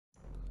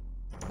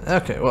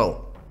Okay,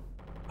 well,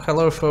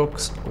 hello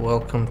folks,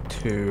 welcome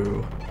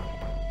to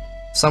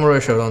Samurai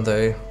Shodown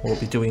Day. We'll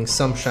be doing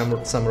some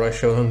Samurai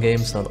Shodown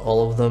games, not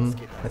all of them.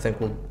 I think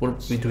we'll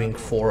be doing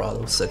 4 out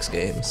of 6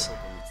 games.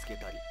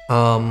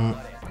 We're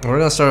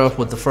gonna start off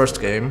with the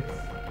first game.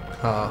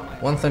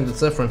 One thing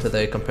that's different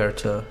today compared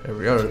to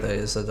every other day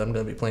is that I'm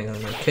gonna be playing on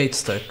an arcade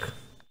stick.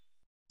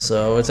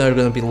 So it's either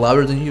gonna be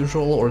louder than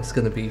usual, or it's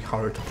gonna be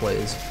harder to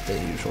play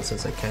than usual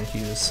since I can't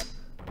use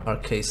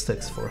arcade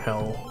sticks for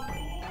hell.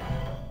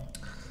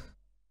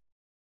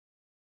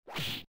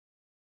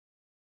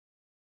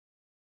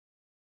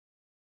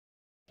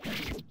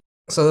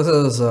 So this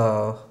is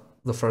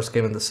the first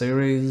game in the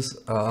series.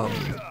 I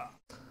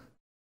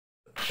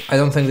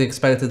don't think they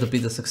expected it to be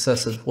the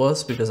success it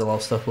was because a lot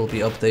of stuff will be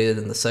updated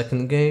in the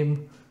second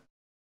game.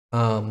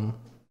 But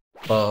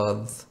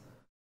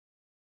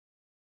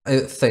I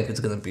think it's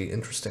gonna be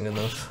interesting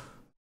enough.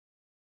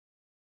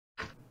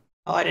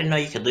 Oh, I didn't know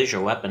you could lose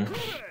your weapon.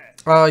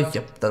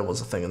 Yep, that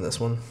was a thing in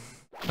this one.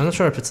 I'm not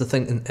sure if it's a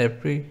thing in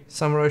every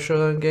Samurai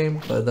Shodown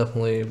game, but it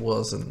definitely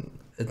was in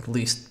at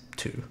least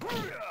 2.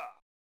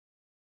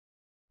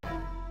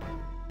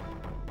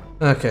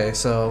 Okay,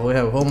 so we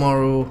have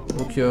Homaru,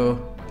 Ukyo,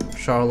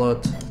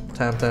 Charlotte,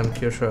 Tamtam,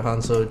 Kyushu,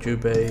 Hanzo,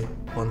 Jubei,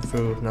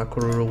 Wanfu,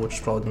 Nakururu, which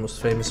is probably the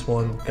most famous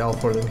one,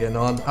 Galford, and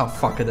Genon. Oh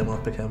fuck, I didn't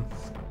want to pick him.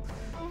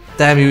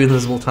 Damn you,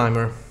 invisible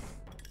timer.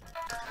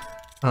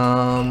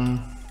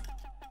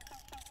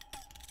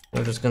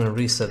 We're just gonna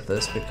reset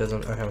this because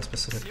I have a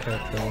specific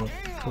character I want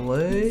to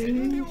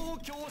play.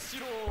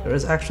 There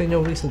is actually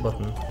no reset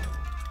button.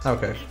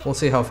 Okay, we'll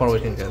see how far we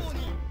can get.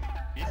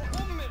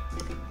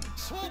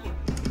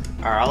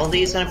 Are all of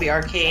these gonna be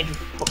arcade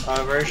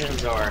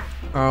versions, or?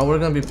 We're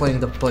gonna be playing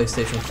the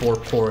PlayStation 4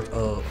 port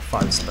of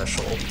 5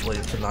 Special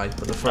later tonight,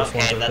 but the first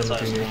okay, that's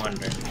what I was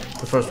wondering.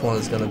 The first one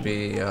is gonna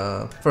be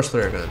first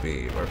 3 are gonna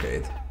be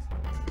arcade.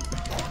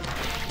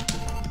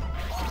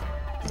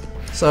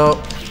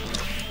 So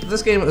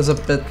this game is a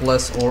bit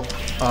less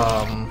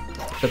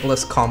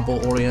combo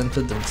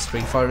oriented than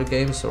Street Fighter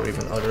games or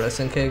even other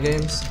SNK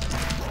games.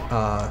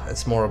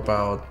 It's more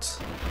about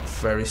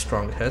very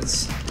strong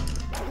hits.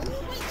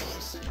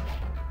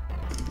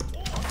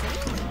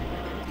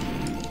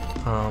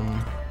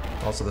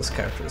 Also this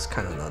character is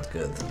kind of not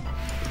good.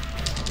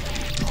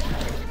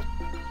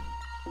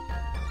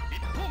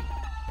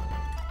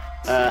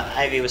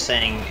 Ivy was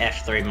saying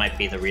F3 might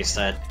be the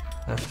reset.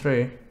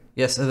 F3?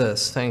 Yes, it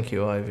is. Thank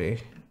you,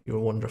 Ivy. You're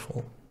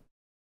wonderful.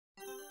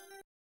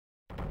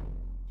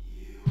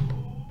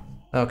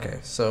 Okay,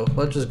 so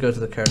let's just go to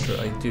the character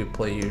I do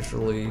play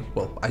usually.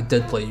 Well, I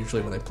did play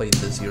usually when I played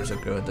this years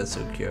ago, and that's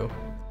Ukyo.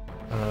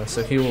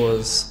 So he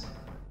was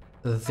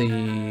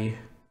the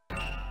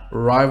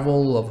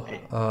rival of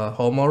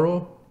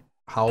Homaru,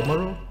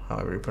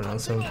 however you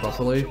pronounce him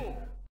properly,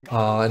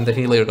 and then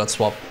he later got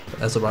swapped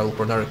as a rival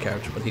for another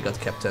character, but he got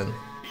kept in.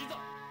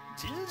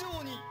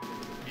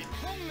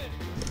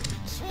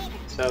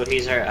 So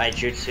he's our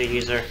Aijutsu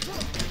user?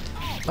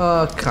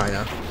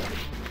 Kinda.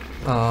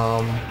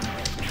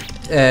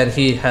 And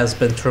he has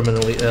been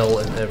terminally ill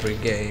in every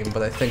game,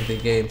 but I think the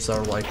games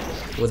are like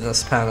within a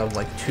span of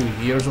like 2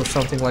 years or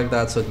something like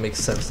that, so it makes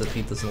sense that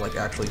he doesn't like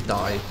actually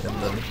die in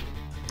them.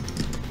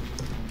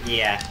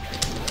 Yeah.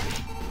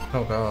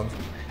 Oh god.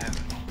 I have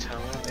an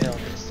terminal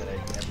illness that I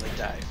never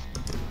die.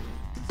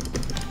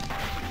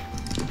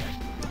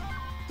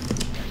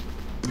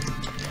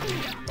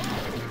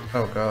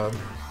 Oh god.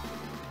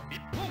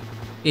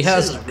 He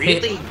has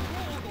really...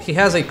 he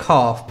has a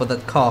cough, but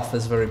that cough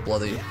is very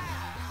bloody.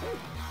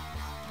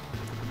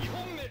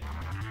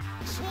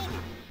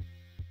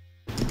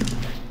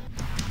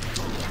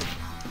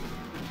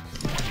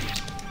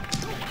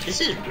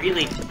 This is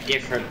really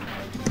different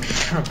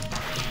from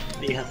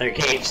the other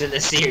games in the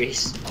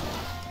series.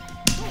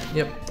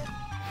 Yep.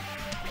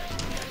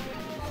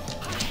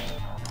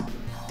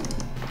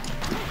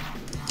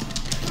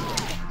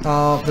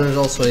 There's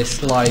also a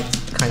slight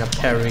kind of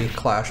parry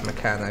clash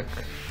mechanic.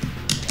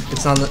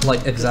 It's not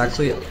like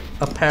exactly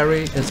a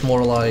parry, it's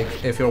more like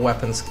if your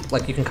weapon's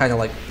like you can kind of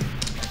like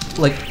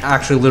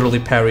actually literally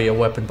parry a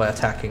weapon by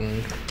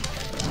attacking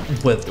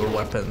with your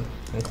weapon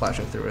and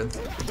clashing through it.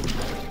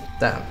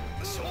 Damn.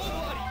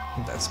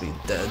 That's me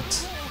dead.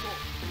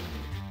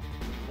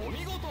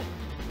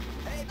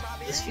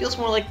 This feels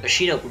more like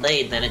Bushido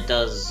Blade than it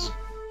does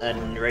a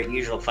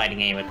usual fighting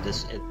game. At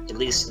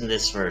least in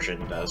this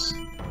version, does.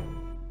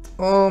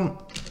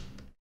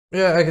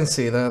 Yeah, I can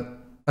see that.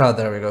 Oh,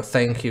 there we go.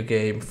 Thank you,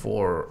 game,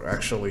 for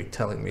actually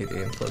telling me the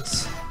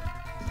inputs.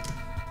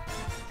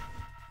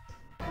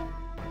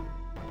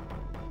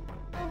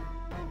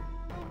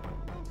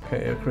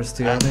 Okay,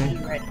 Christiani.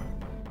 Right.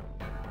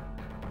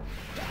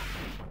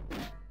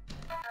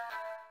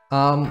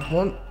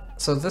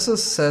 So this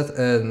is set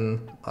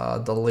in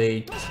the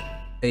late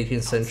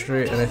 18th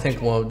century, and I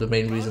think one of the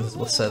main reasons it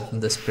was set in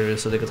this period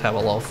so they could have a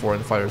lot of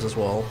foreign fighters as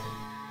well.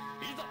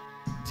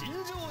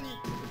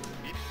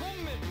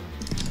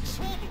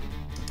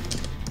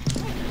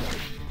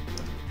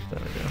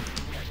 There we go.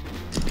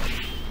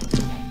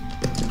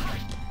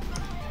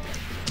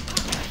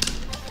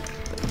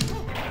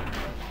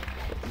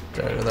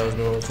 There, that was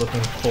what I was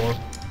looking for.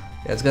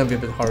 Yeah, it's gonna be a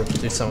bit hard to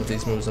do some of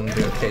these moves on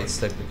the arcade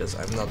stick because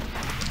I'm not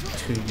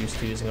too used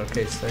to using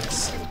arcade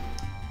sticks.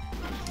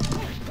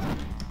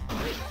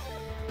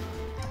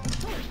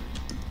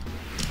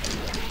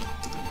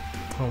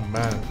 Oh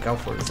man,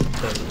 Galford is a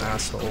bit of an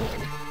asshole.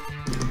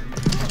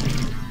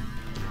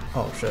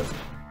 Oh shit.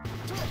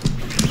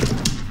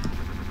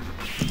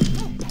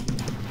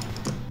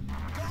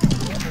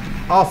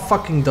 Oh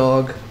fucking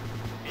dog.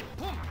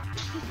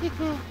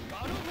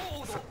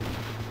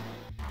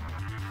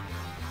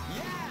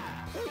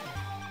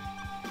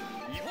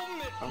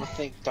 I don't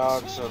think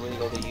dogs are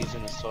legal to use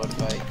in a sword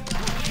fight.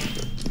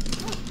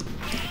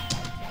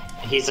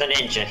 He's a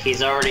ninja.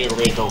 He's already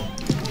illegal.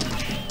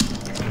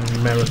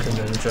 American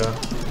Ninja.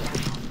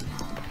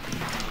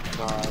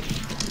 God.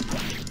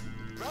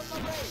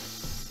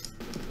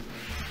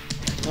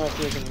 No, if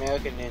he was an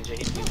American Ninja,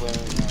 he'd be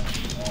wearing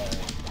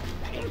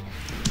pink.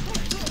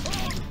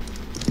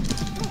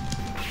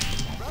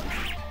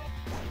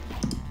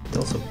 He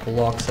also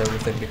blocks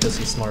everything because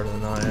he's smarter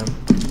than I am.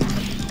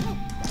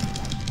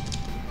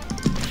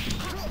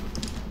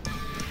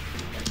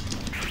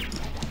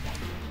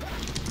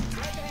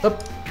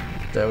 Up.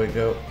 There we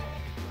go.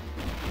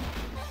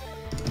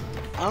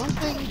 I don't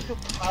think you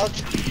could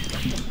pouch.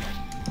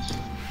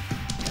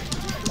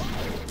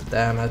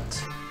 Damn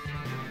it.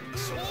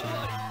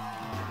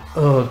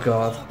 Oh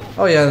god.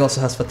 Oh yeah, it also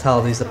has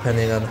fatalities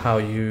depending on how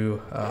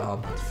you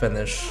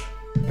finish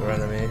your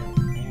enemy.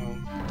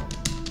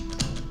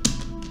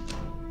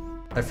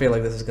 I feel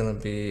like this is gonna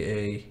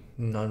be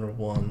another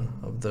one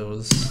of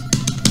those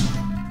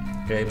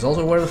games.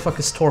 Also, where the fuck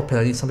is Torpid?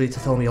 I need somebody to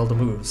tell me all the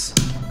moves.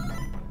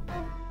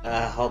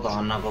 Hold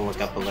on, I'll go look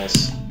up a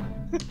list.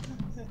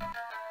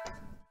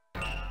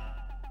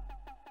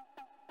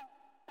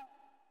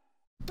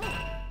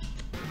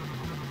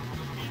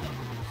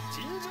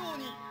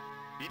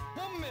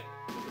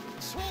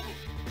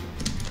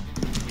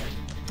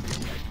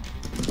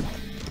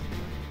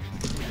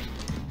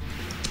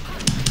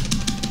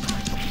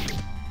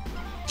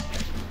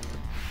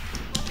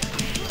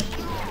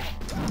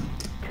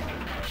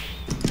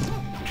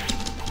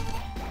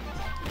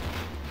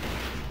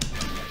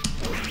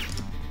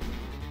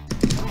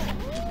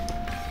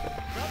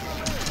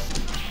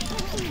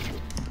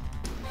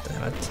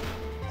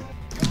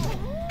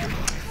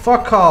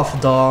 Fuck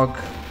off, dog.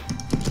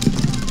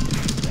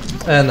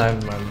 And I'm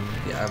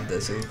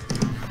dizzy.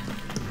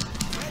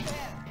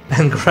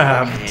 And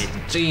grabbed. Okay.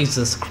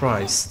 Jesus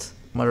Christ.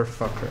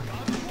 Motherfucker.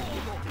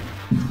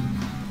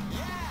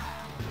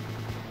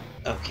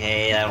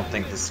 Okay, I don't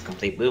think this is a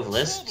complete move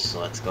list,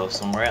 so let's go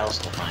somewhere else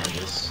to find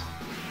this.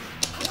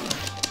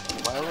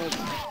 Why would...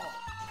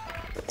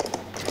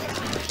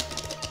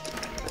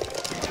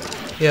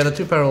 Yeah, the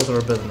two parallels are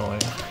a bit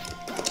annoying.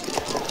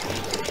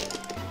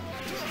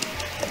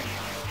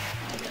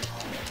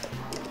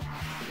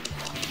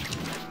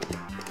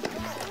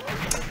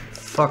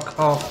 Fuck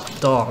off,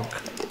 dog.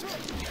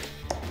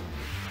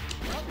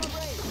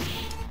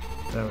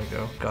 There we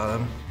go, got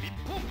him.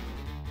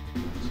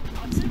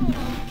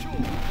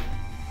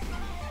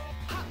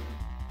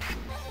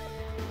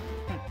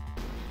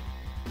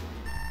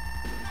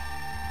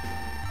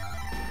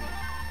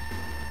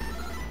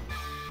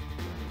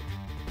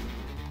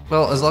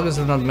 Well, as long as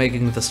they're not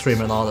making the stream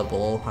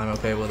inaudible, I'm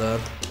okay with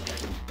that.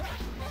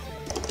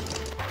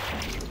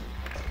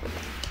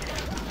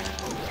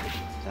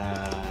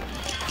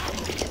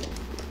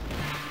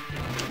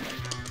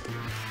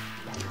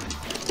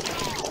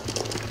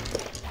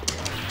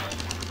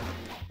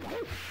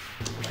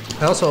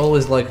 I also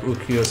always like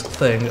Ukyo's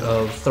thing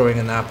of throwing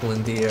an apple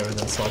in the air and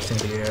then slicing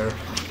the air.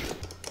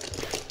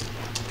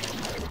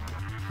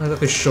 I'm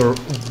not really sure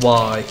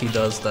why he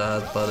does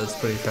that, but it's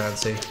pretty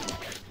fancy.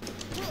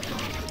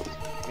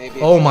 Maybe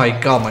Oh my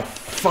god, my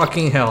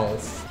fucking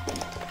health.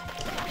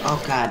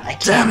 Oh god, I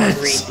Damn can't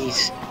it! read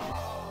these.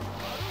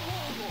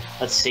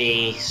 Let's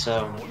see,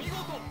 so...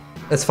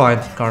 It's fine,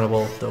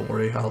 Carnival, don't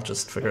worry, I'll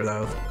just figure it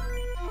out.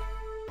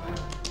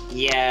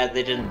 Yeah,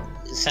 they didn't...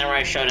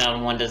 Samurai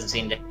Shodown 1 doesn't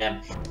seem to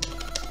have...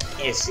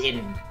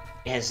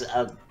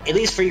 at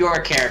least for your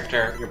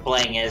character you're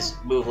playing as,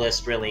 move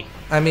list, really.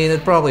 I mean,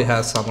 it probably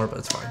has somewhere, but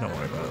it's fine, don't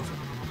worry about it.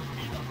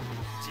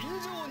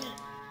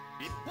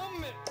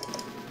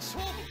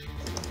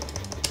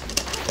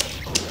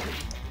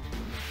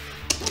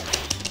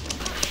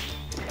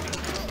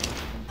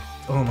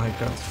 Oh my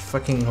god,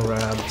 fucking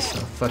Rabs, a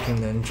fucking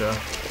ninja.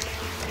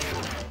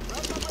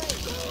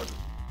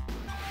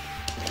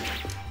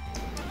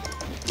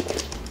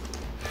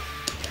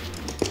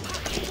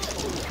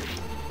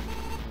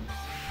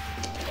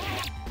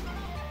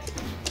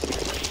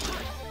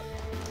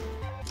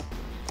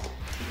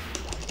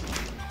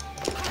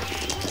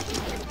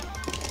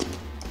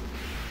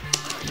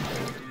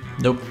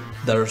 Nope,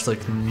 there's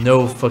like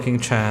no fucking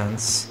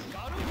chance.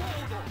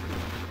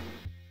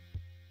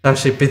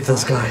 Actually beat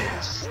this guy.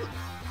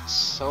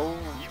 So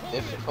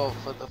difficult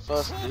for the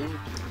first dude.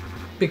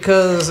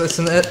 Because it's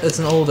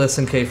an old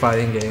SNK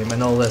fighting game,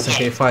 and old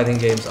SNK fighting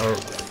games are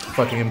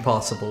fucking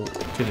impossible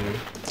to do.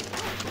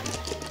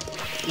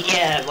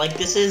 Yeah, like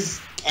this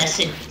is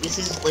essence. This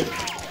is like.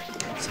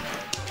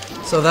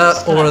 So that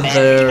It's not over bad,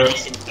 there,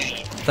 it's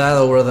insane. that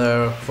over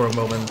there for a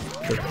moment,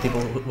 that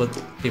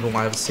people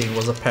might have seen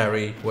was a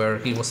parry where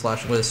he was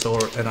slashing with his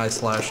sword and I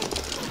slashed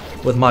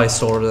with my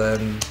sword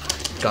and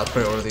got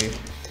priority.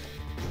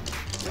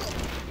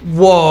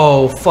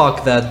 Whoa!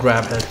 Fuck that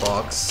grab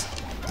hitbox.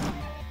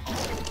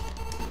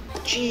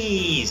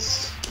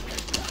 Jeez.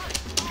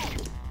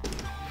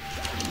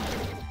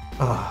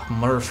 Ah,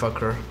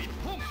 motherfucker.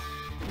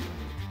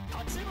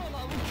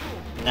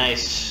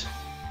 Nice.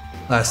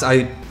 Nice,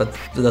 but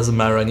it doesn't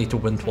matter, I need to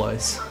win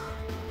twice.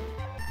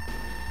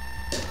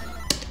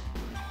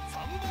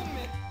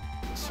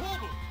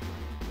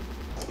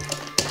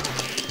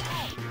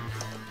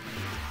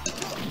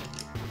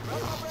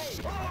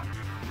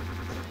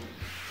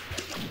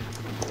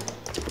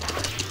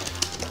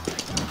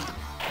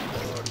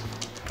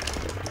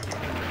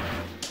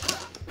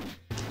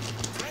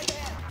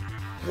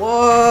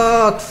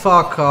 What?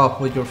 Fuck off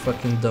with your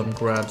fucking dumb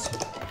grabs, you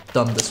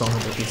dumb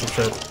dishonorable piece of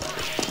shit.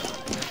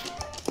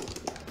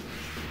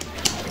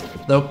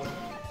 Nope.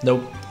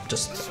 Nope.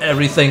 Just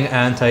everything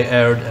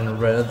anti-aired and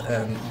red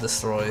and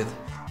destroyed.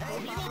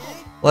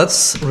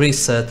 Let's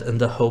reset in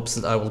the hopes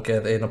that I will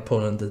get an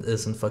opponent that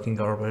isn't fucking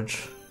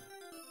garbage.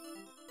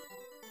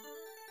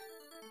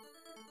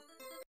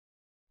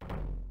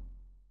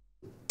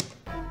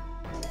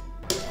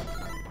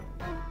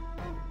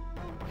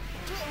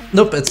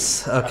 Nope,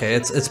 it's okay,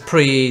 it's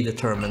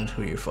predetermined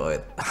who you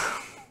fight.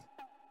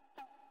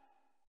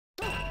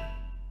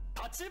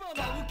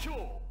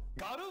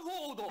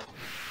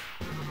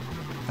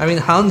 I mean,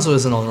 Hanzo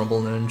is an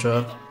honorable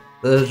ninja.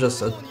 This is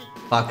just a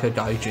Baka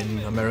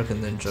Gaijin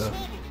American ninja.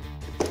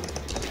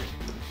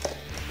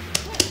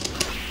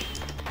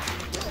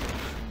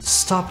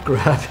 Stop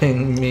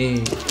grabbing me,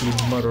 you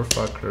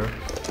motherfucker.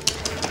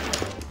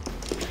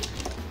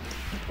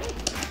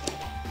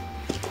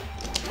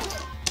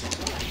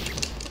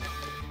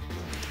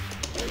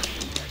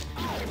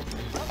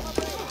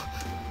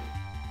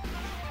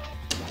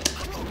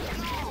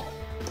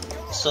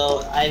 So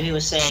Ivy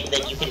was saying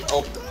that you can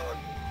open.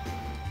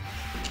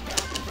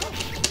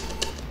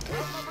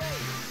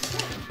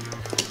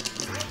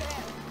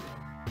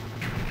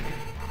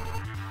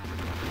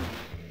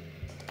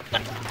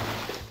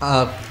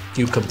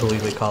 You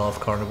completely call off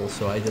Carnival,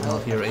 so I did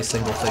not hear a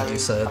single thing you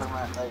said.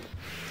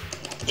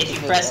 If you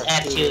press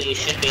F2, you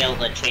should be able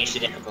to change the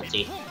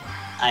difficulty.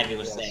 Ivy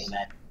was saying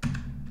that.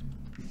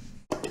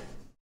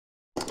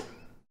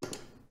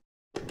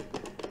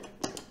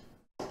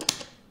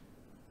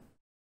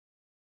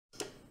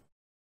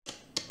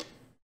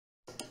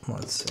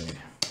 Let's see.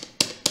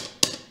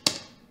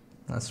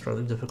 That's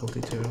probably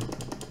difficulty too.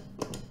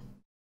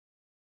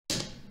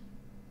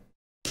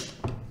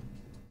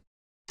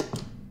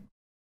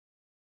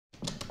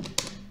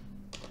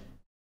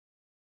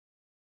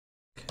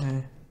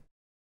 Okay.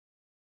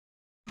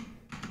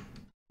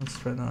 Let's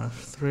try now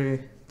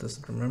F3. Does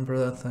it remember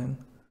that thing?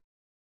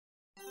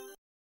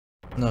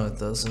 No, it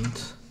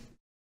doesn't.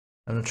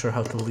 I'm not sure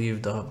how to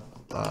leave the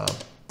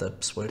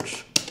dip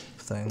switch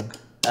thing.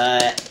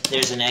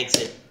 There's an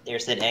exit.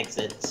 There's an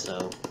exit,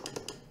 so...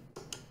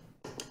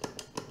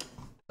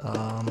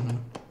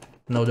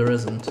 No there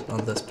isn't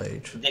on this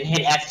page. Then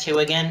hit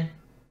F2 again.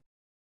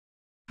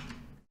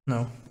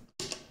 No.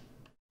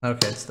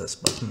 Okay, it's this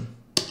button.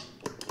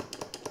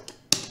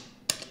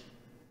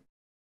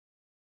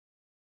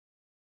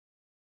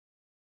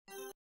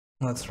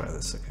 Let's try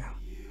this again.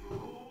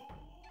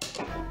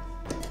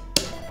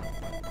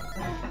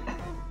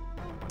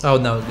 Oh,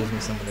 now it gives me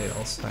somebody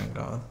else, thank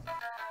god.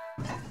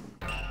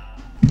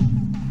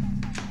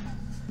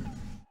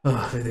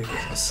 Oh, video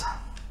games.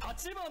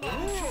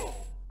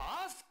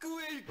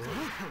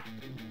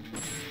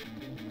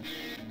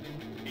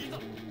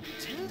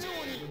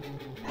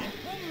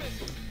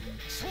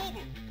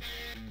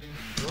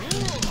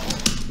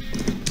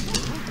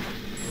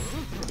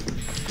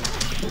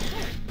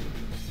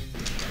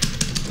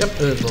 Yep,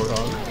 it is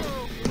Roadhog.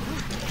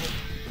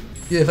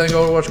 You think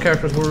Overwatch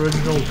characters were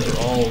original?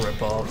 They're all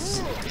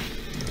rip-offs.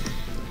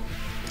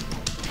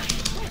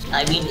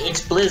 I mean,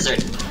 it's Blizzard.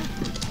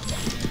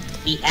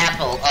 The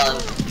Apple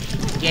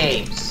of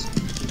games.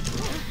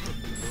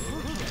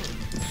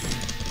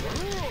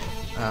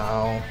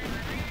 Ow.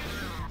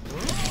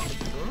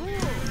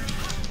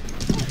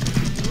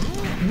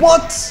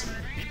 What?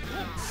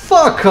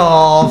 Fuck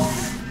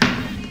off!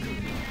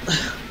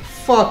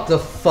 Fuck the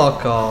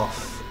fuck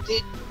off.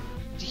 Did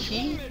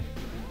he?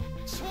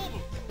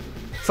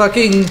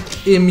 Fucking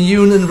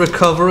immune in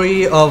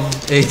recovery of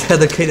a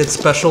dedicated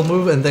special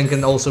move and then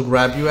can also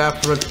grab you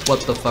after it?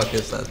 What the fuck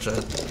is that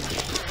shit?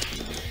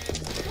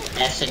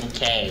 S and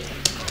K.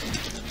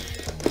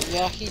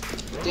 Yeah, he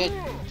did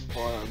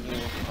for you.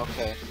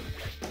 Okay.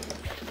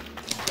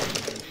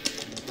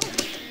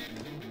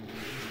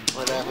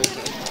 Whatever.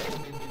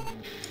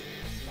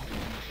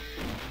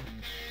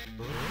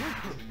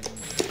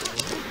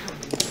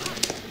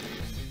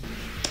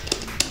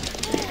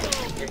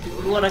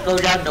 We want to go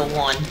down to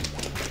 1.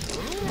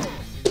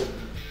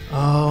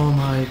 Oh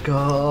my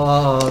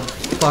god.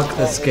 Fuck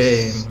this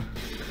game.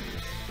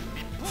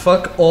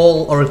 Fuck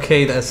all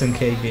arcade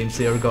SNK games,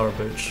 they are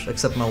garbage.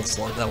 Except Metal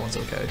Slug, that one's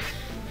okay.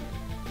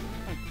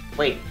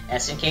 Wait,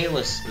 SNK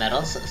was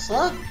Metal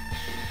Slug?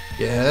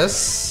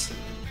 Yes.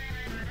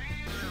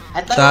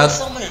 I thought it was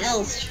someone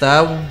else.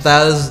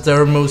 That is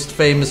their most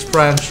famous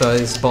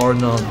franchise, bar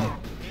none.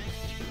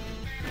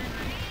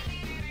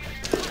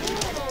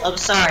 I'm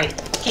sorry,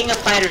 King of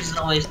Fighters has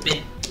always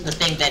been the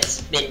thing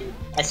that's been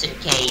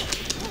SNK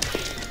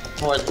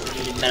for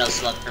the Metal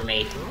Slug for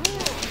me.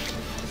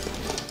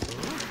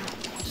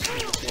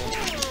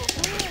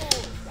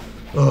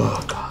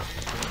 Oh god.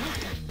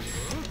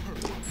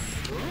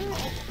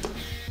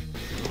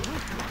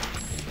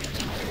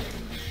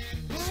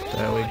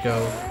 There we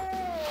go.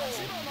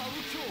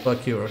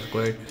 Fuck you,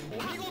 Earthquake.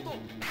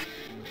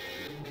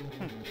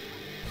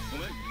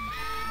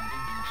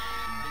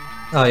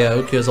 Oh yeah,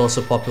 Uki is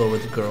also popular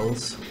with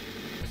girls.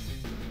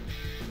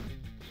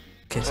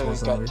 Kiss I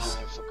was got nice.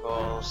 time for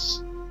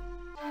girls.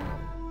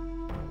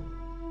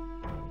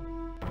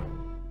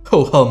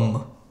 Ho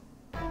hum.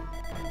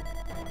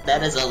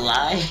 That is a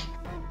lie.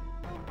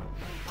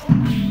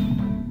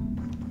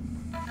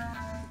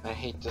 I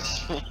hate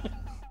this.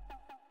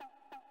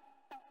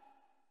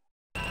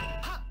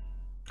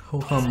 Ho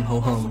hum, ho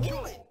hum.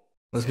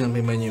 That's gonna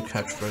be my new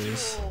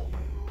catchphrase.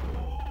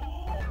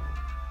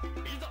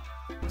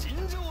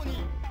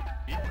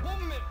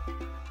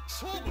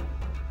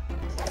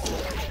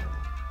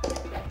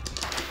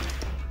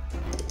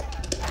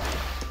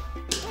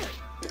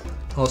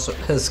 Also,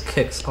 his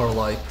kicks are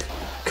like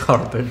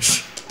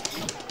garbage.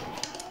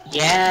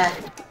 Yeah.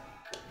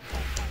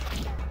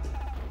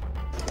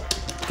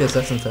 Guess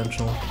that's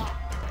intentional.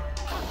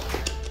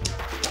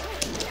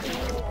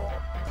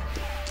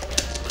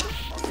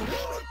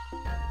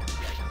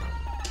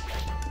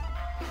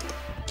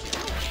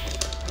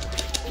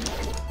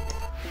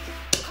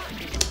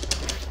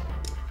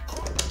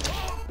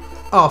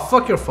 Oh,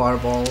 fuck your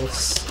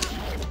fireballs.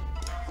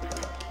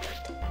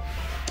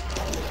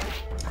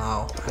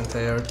 Ow,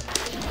 anti-air.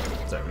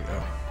 There we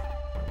go.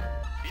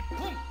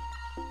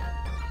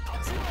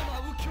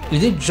 You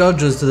need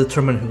judges to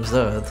determine who's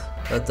dead.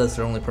 That's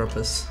their only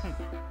purpose.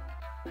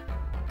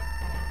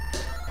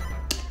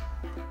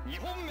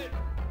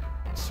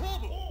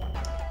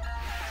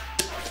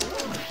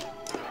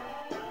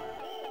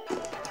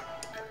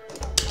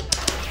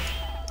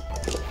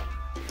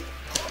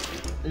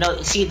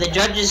 No, see, the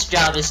judge's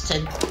job is to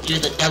do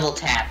the double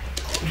tap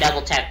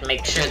to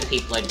make sure the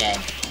people are dead.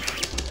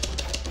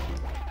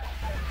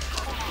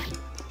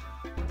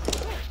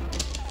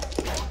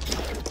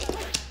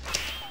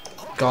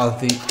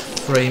 God, the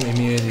frame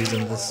immunities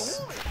in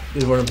this, the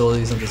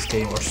vulnerabilities in this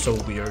game are so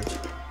weird.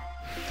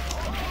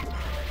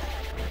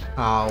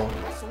 Ow.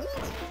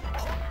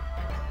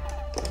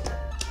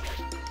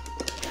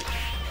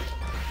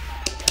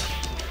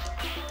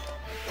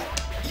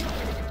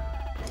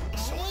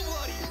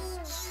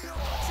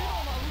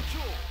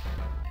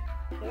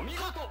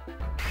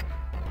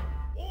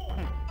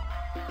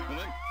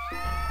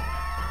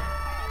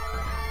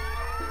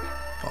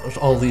 Oh, there's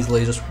all these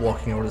ladies just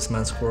walking over this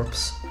man's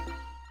corpse.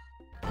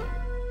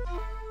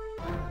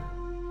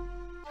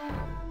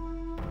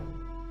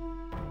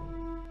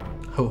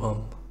 Ho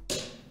hum.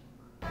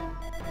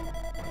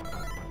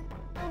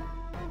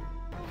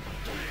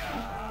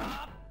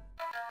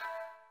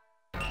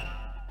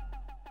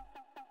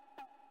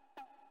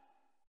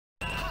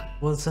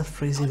 What does that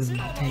phrase even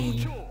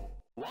mean?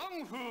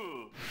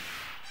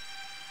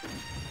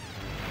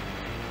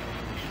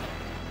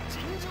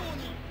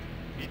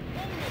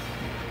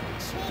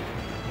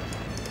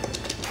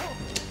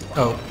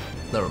 Oh,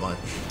 never mind.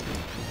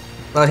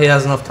 Well, he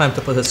has enough time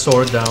to put his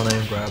sword down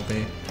and grab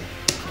me.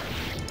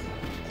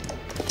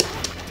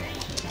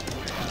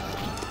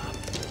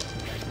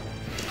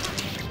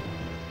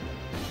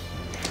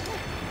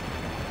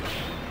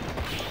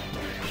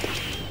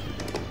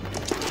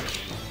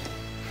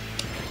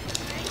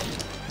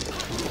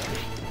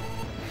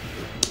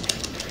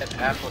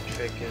 That apple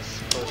trick is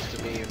supposed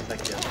to be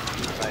effective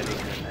fighting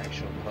an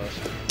actual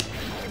person.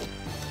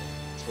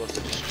 It's supposed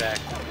to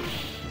distract them.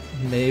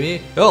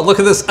 Maybe? Oh, look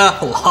at this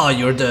apple! Ah,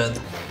 you're dead.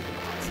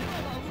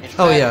 In fact,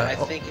 Oh yeah. I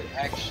think it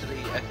actually,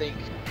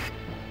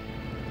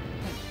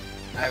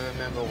 I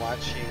remember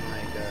watching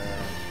like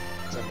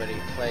somebody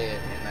play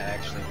it and that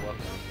actually worked.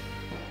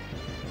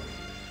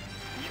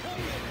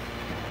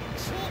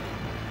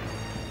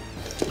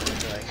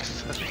 Like,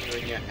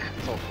 fucking your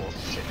apple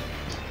bullshit.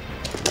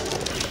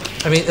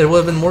 I mean, it would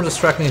have been more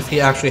distracting if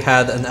he actually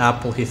had an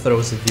apple he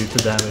throws at you to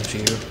damage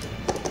you.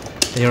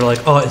 And you're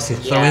like, oh, is he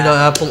throwing the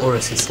apple or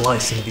is he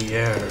slicing the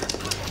air?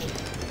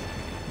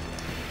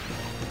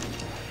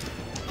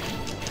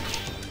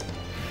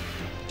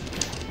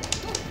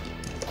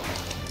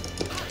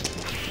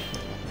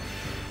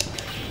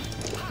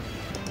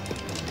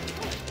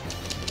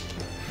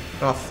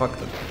 Oh, fuck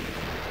them.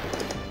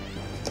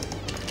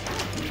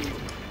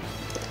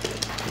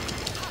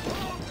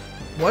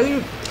 Why do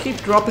you keep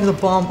dropping the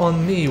bomb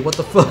on me? What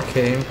the fuck,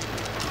 game?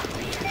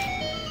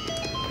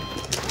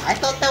 I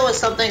thought that was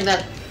something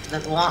that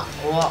that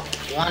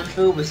Wan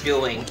Fu was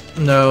doing.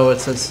 No,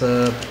 it's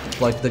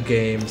like the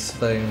games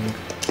thing,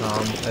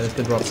 and it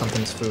could drop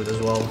something's food as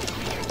well.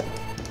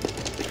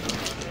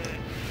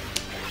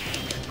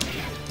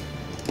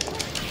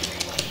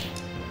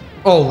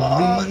 Oh,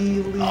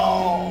 really?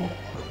 Oh.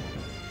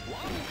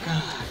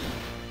 God.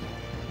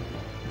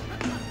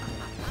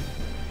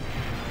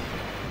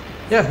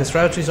 Yeah, his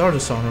strategies are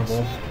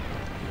dishonorable.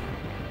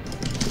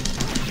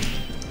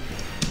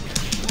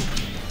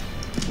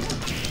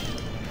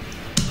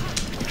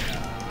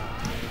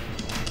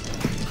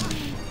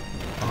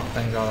 Oh,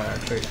 thank God I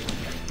actually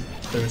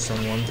threw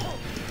someone.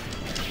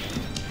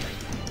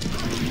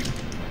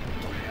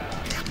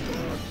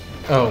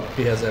 Oh,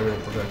 he has every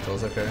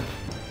projectiles, okay.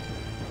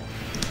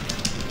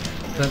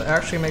 That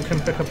actually make him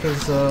pick up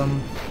his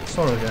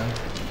sword again.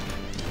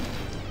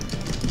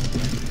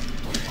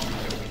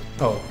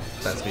 Oh,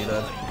 that's me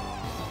dead.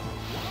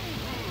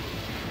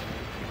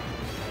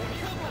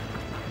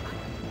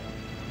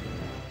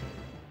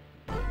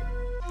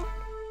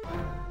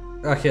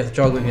 Yeah,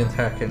 juggling and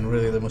hacking,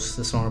 really the most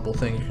dishonorable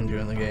thing you can do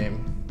in the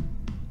game.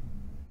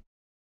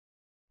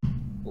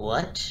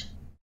 What?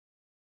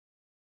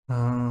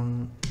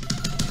 I'm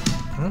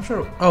not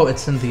sure. Oh,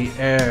 it's in the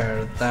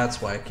air.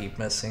 That's why I keep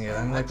missing it.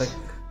 I'm like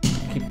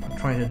keep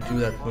trying to do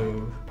that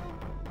move.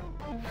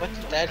 What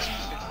did that?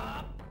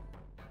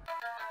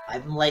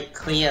 I'm like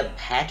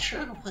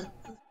Cleopatra? What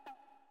the?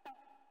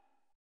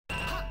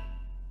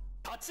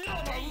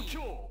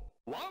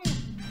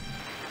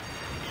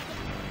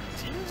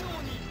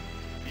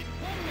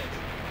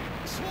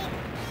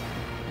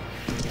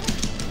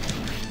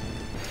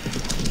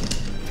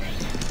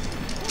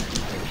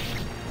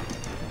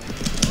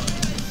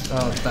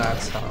 Oh,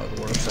 that's how it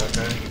works,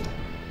 okay.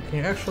 Can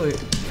you actually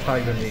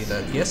hide underneath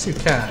that? Yes, you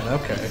can,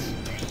 okay.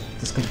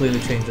 This completely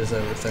changes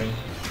everything.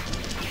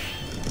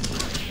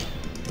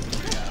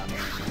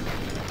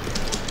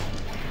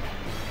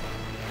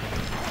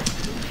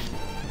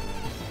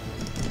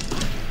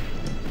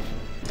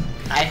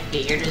 I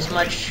figured as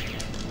much.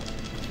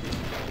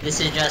 This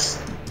is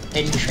just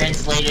in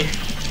translated,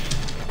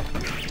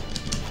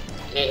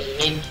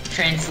 in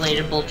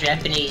translatable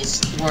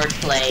Japanese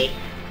wordplay,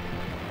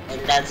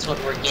 and that's what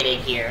we're getting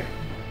here.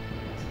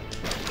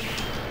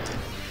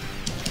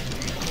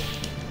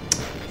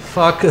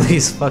 Fuck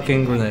these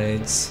fucking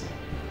grenades.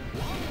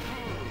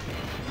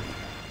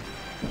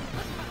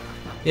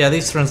 Yeah,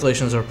 these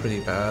translations are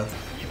pretty bad.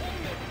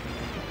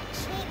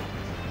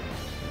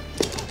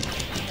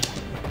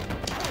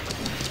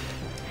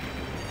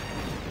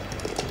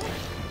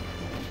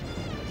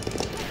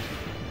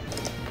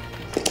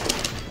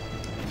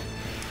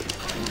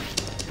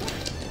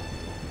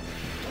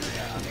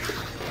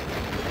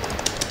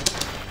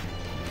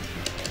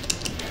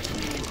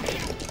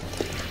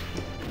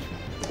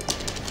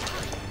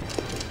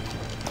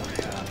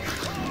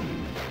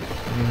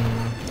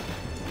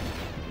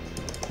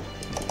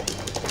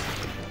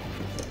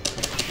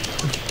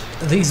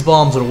 These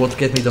bombs are what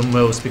get me the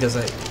most because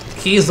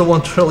he's the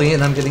one trilling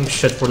and I'm getting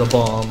shit for the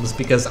bombs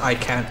because I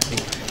can't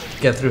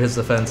get through his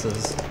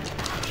defenses.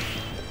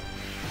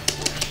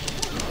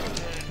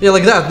 Yeah,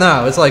 like that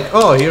now. It's like,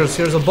 oh, here's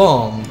a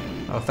bomb.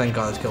 Oh, thank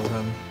God it killed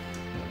him.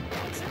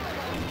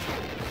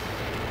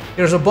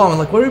 Here's a bomb. I'm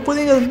like, what are you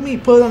putting on me?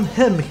 Put it on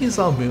him. He's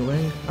not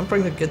moving. I'm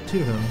trying to get to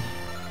him.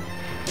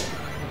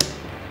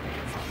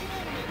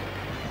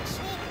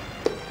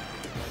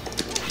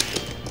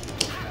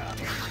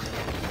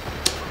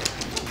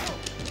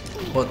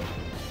 What?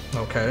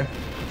 Okay,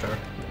 sure.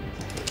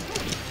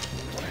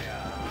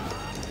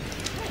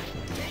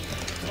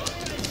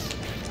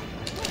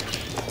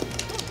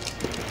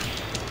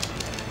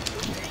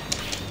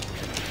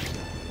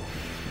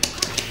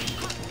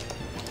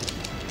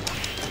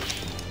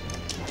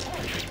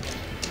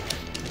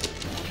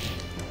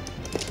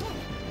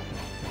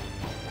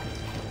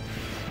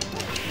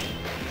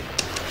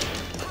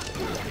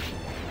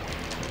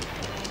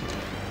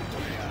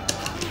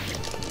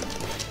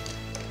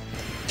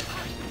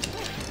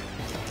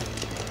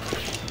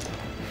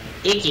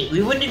 Icky,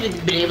 we wouldn't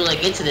have been able to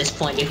get to this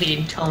point if we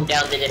didn't tone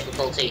down the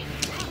difficulty.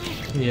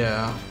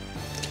 Yeah.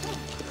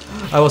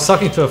 I was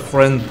talking to a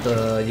friend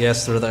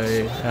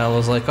yesterday, and I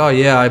was like, oh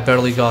yeah, I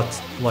barely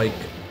got, like,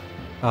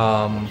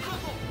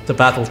 the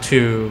Battle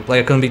 2, like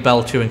I couldn't beat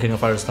Battle 2 in King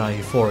of Fighters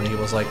 94, and he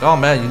was like, oh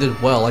man, you did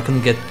well, I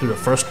couldn't get through the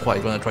first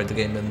fight when I tried the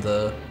game in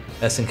the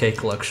SNK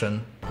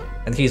collection.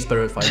 And he's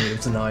better at fighting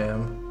games than I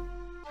am.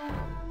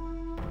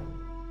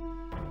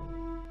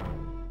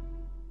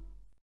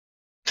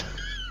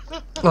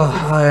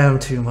 Oh, I am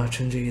too much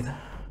indeed.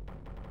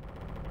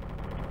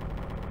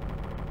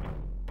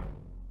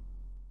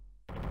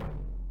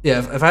 Yeah,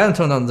 if I hadn't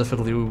toned down the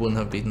difficulty, we wouldn't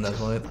have beaten that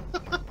fight.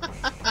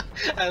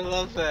 I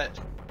love that.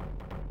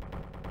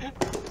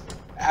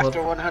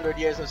 After 100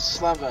 years of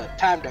slumber,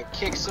 time to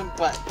kick some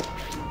butt.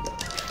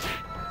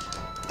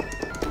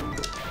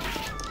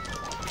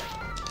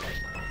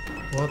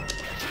 What?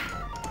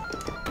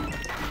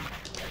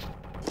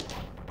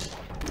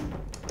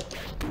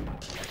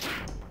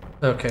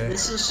 Okay.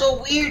 This is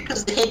so weird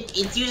because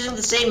it's using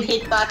the same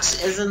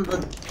hitbox as in the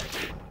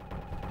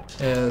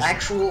Yes,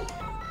 Actual.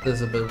 this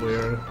is a bit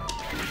weird.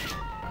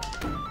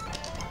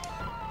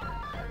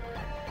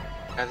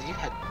 Now you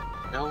had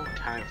no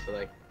time for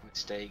like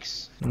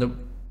mistakes. Nope.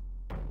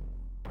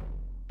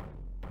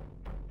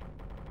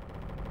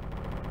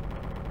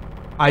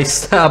 I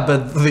stab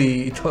at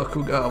the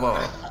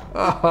Tokugawa.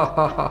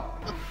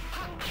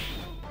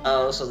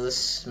 Oh, so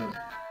this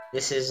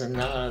is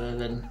none other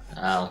than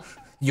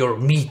Your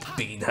meat,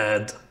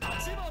 Beanhead.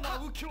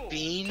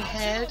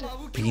 Beanhead?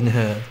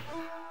 Beanhead.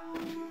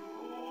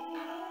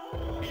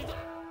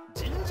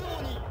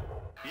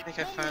 I think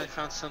I finally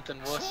found something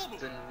worse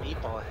than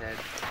Meatball Head.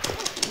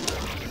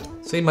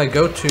 See, my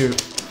go-to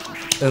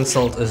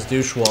insult is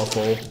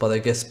douchewaffle, but I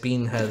guess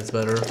Beanhead is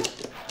better.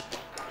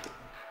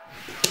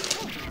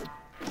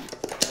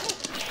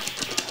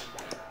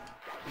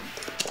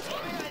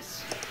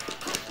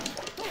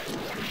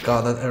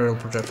 God, that aerial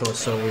projectile is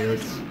so weird.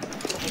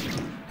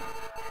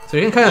 So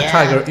you can kind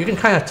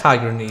of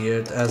tiger knee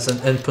it as an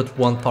input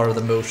one part of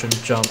the motion,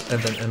 jump,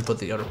 and then input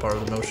the other part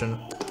of the motion.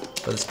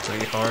 But it's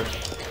pretty hard.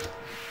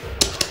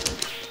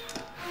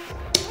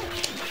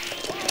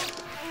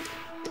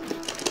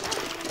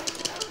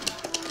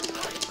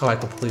 Oh, I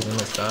completely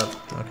missed that.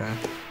 Okay.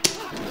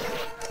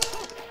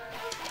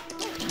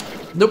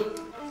 Nope.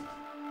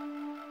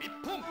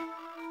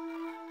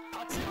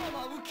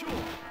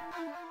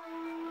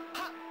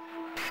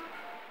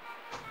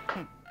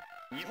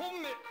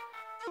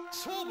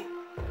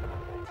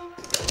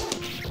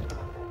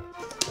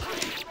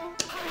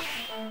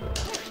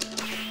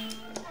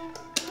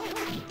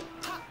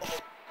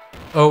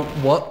 Oh,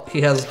 what? He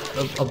has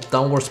a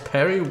downwards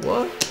parry?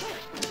 What?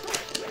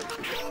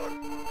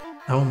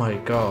 Oh my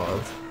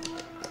god.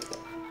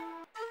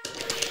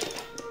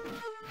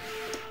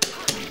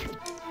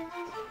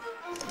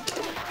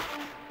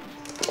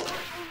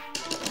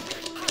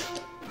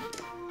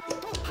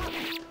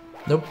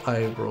 Nope,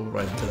 I rolled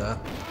right into that.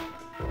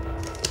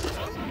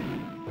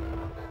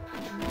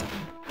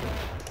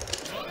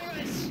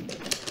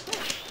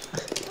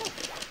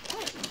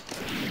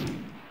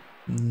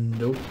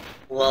 Nope.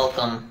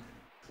 welcome.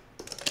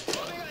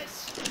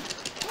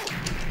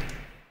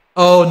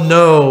 Oh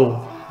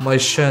no! My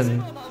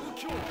shin.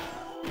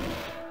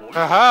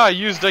 Haha,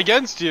 used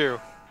against you!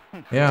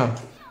 Yeah.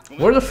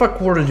 Where the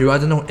fuck were you? I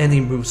don't know any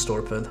moves,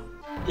 Torpid.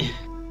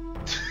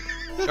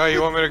 Oh,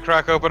 you want me to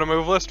crack open a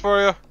move list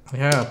for you?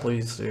 Yeah,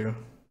 please do.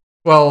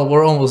 Well,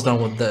 we're almost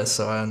done with this,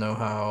 so I don't know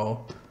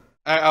how...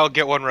 I'll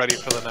get one ready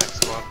for the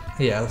next one.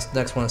 Yeah, this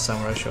next one is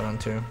Samurai Shodown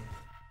 2.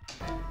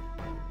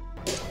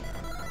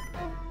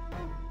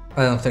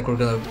 I don't think we're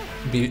gonna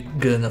be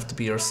good enough to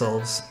beat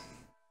ourselves.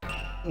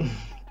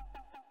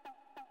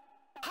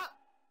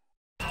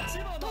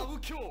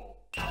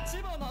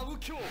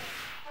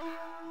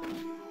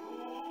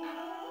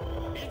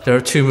 There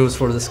are 2 moves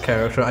for this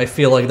character. I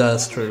feel like that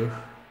is true.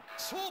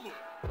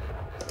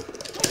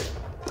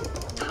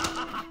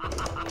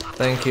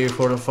 Thank you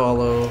for the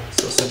follow,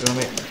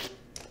 Sosajumi.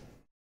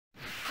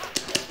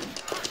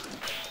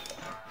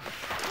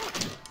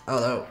 Oh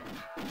no.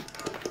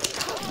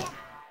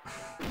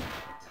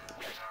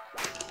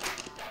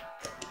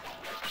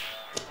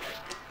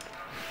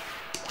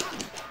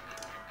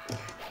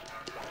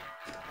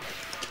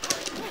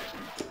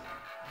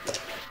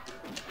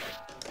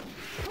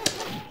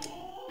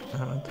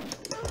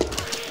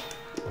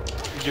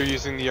 You're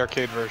using the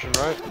arcade version,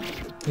 right?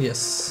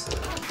 Yes.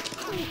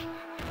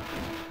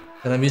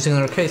 And I'm using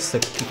an arcade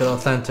stick to keep it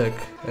authentic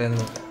and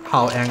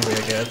how angry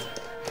I get.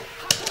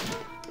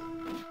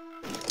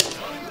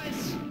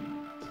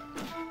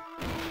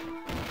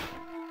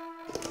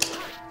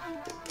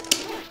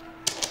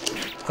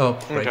 Oh,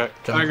 right. Okay,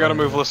 Jump I got a right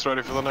move in. list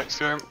ready for the next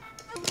game.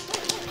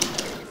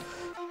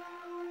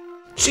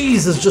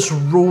 Jesus just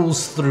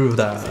rolls through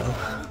that.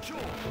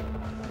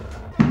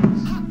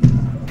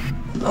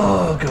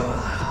 Oh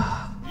god.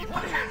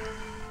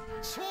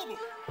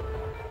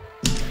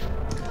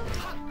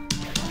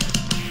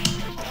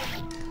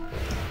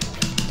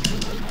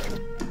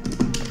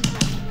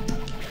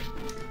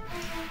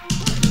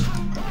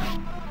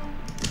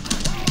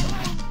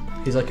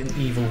 He's like an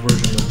evil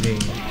version of me.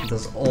 He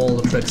does all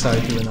the tricks I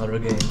do in other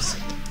games.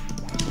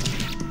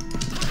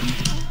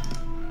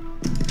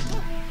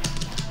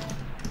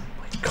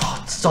 My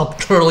god, stop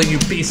twirling, you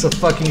piece of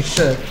fucking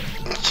shit!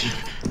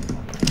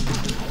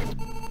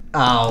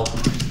 Ow.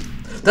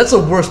 That's the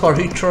worst part.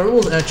 He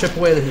twirls and I chip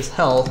away at his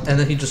health, and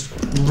then he just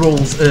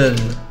rolls in,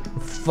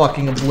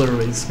 fucking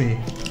obliterates me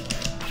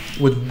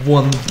with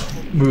one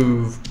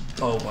move.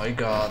 Oh my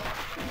god.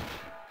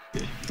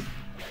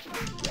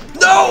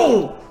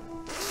 No!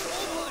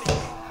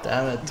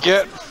 Damn it.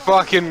 Get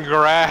fucking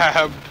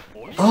grabbed!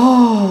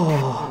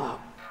 Oh!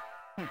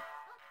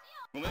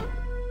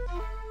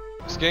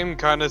 This game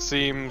kinda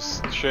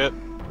seems shit.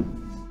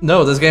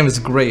 No, this game is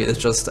great. It's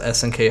just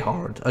SNK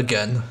hard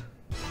again.